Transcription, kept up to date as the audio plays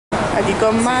Aquí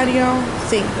con Mario.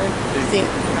 Sí, sí.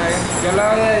 Yo le voy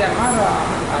a llamar a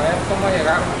ver cómo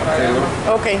llegar para allá.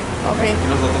 Ok, ok.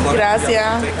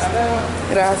 Gracias.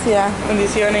 Gracias.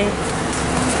 Bendiciones.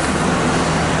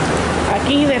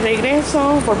 Aquí de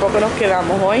regreso, por poco nos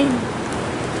quedamos hoy.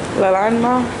 La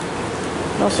alarma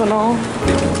no sonó.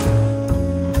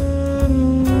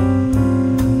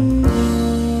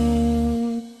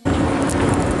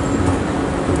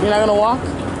 You're not gonna walk?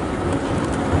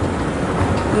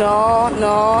 No,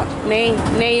 no,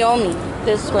 Naomi,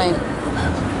 this way.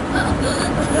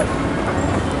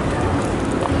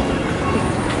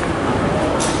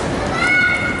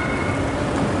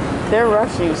 They're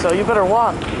rushing, so you better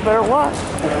walk. You better walk.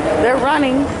 They're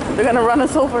running. They're gonna run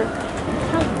us over.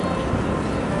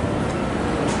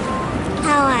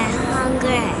 How I'm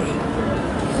hungry.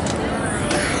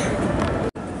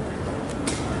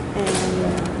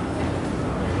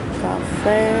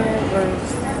 Café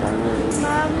versus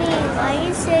Mommy, why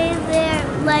you say they're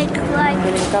like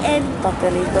and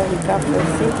pastelitos y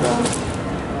cafecitos.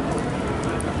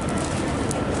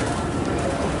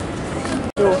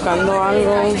 Estoy buscando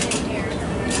algo.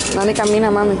 Nani,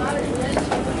 camina, mami.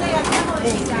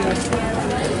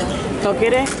 ¿No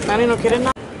quiere? Nani, ¿no quiere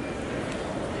nada?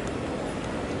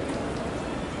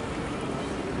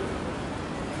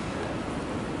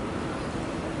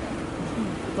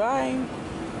 Bye.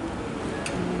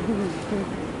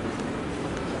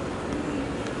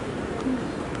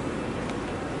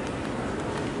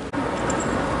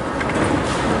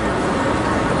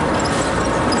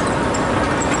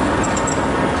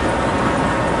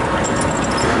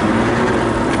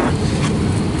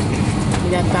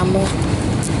 Ya estamos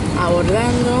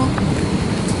abordando.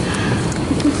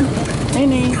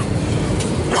 Nene,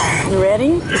 you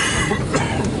ready?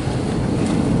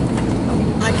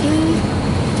 Aquí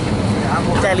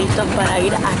ya listos para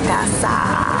ir a casa.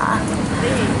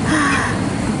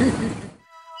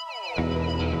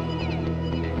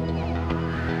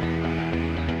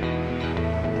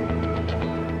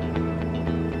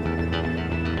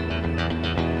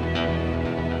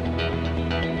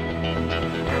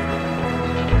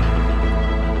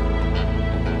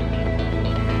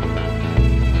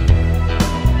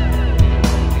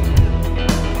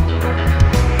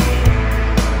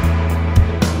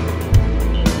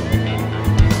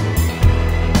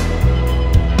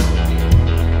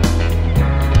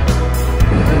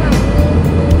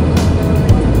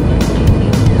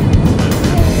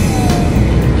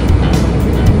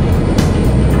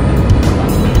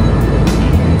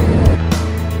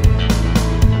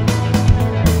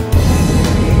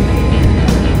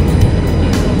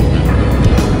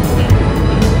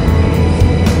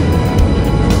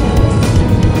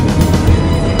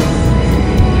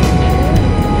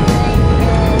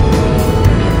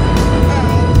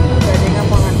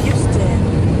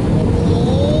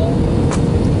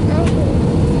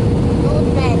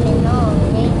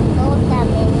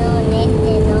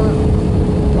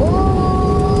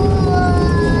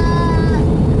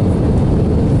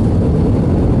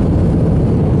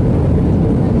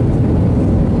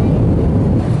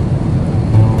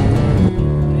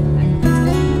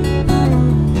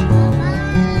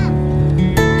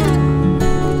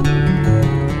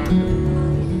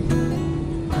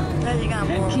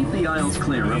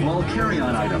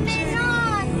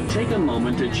 Take a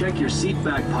moment to check your seat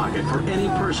back pocket for any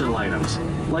personal items,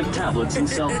 like tablets and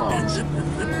cell phones.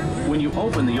 When you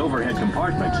open the overhead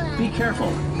compartment, be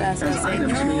careful, as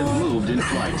items may have moved in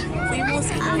flight. Thank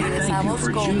you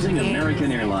for choosing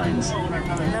American Airlines.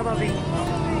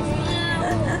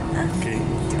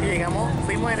 Llegamos,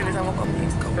 fuimos y regresamos con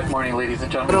Disco. Good morning, ladies and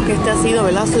gentlemen. Creo que este ha sido,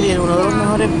 ¿verdad, Suriel? Uno de los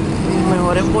mejores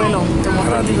vuelos que hemos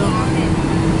tenido,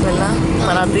 ¿verdad?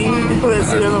 Para ti, puedo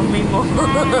decir lo mismo.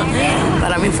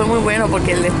 Para mí fue muy bueno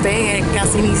porque el despegue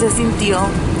casi ni se sintió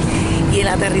y el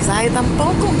aterrizaje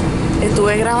tampoco.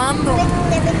 Estuve grabando.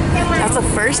 That's a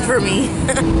first for me.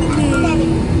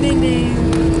 Nene,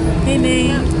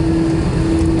 nene,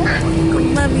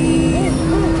 mami.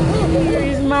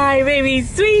 Here's my baby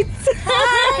sweets.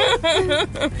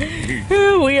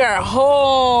 We are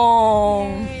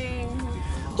home.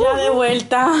 Ya de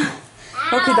vuelta.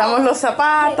 Nos quitamos los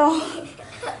zapatos.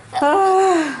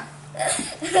 I'm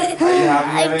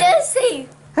dizzy.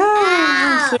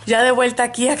 Ya de vuelta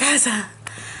aquí a casa.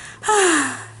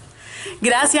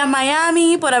 Gracias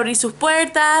Miami por abrir sus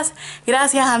puertas.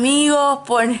 Gracias amigos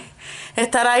por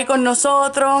estar ahí con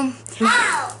nosotros.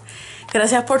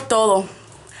 Gracias por todo.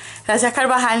 Gracias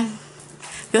Carvajal.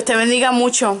 Dios te bendiga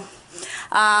mucho.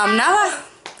 Nada.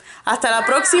 Hasta la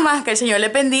próxima. Que el Señor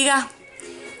les bendiga.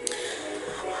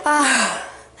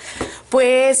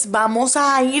 Pues vamos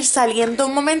a ir saliendo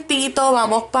un momentito.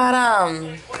 Vamos para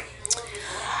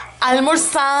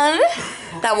almorzar.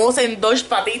 Estamos en Dos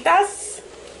Patitas.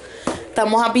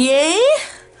 Estamos a pie.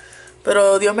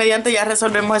 Pero Dios mediante ya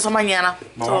resolvemos eso mañana.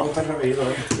 Vamos a contar rápido,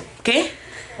 ¿eh? ¿Qué?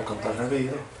 A contar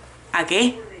rápido. ¿A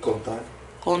qué? Contar.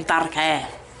 ¿Contar qué?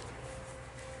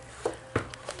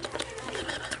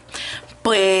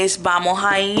 Pues vamos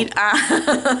a ir a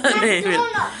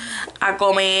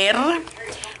comer.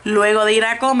 Luego de ir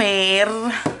a comer,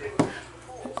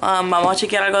 vamos a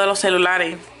chequear algo de los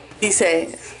celulares.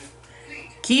 Dice,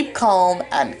 keep calm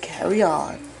and carry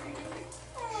on.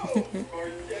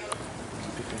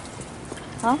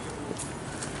 ¿Ah?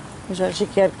 Vamos a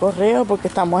chequear el correo porque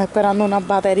estamos esperando unas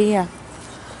baterías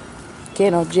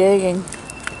que nos lleguen.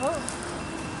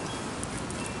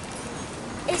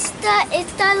 Esta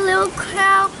little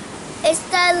crown,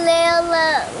 esta little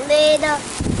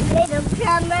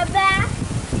camera back.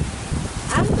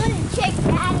 I'm gonna check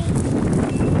Daddy.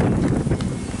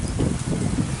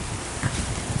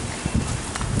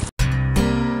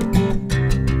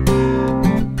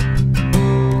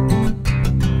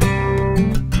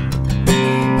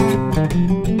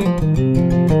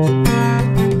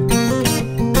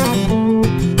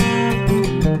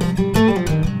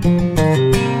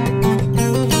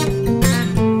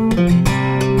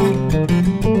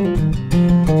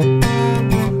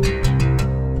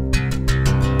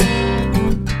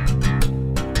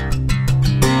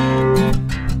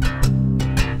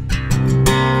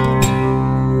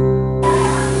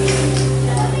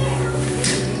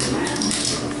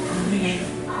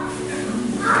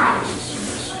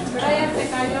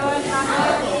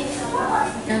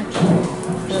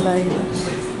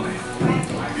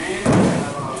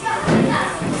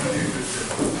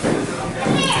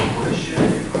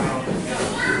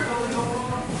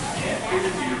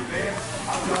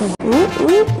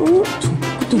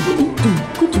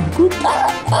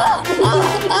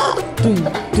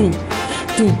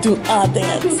 I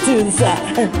dance to the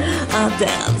side, I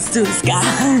dance to the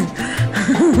sky,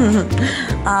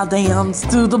 I dance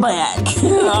to the back,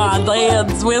 I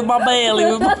dance with my belly,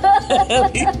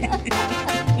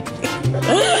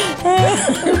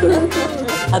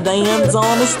 I dance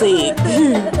on a stick,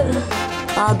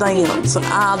 I dance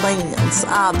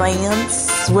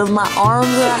with my arms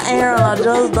in the air and I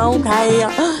just don't care,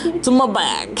 to my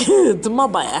back, to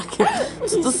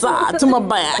the side, to my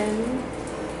back.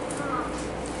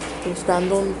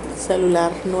 Buscando un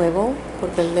celular nuevo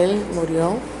porque el de él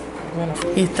murió. Bueno,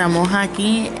 estamos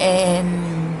aquí en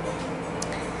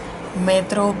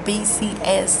Metro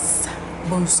BCS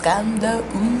buscando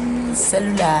un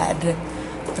celular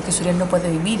porque Suriel no puede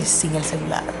vivir sin el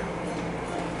celular.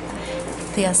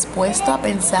 ¿Te has puesto a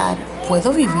pensar,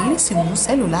 ¿puedo vivir sin un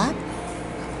celular?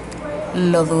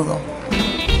 Lo dudo.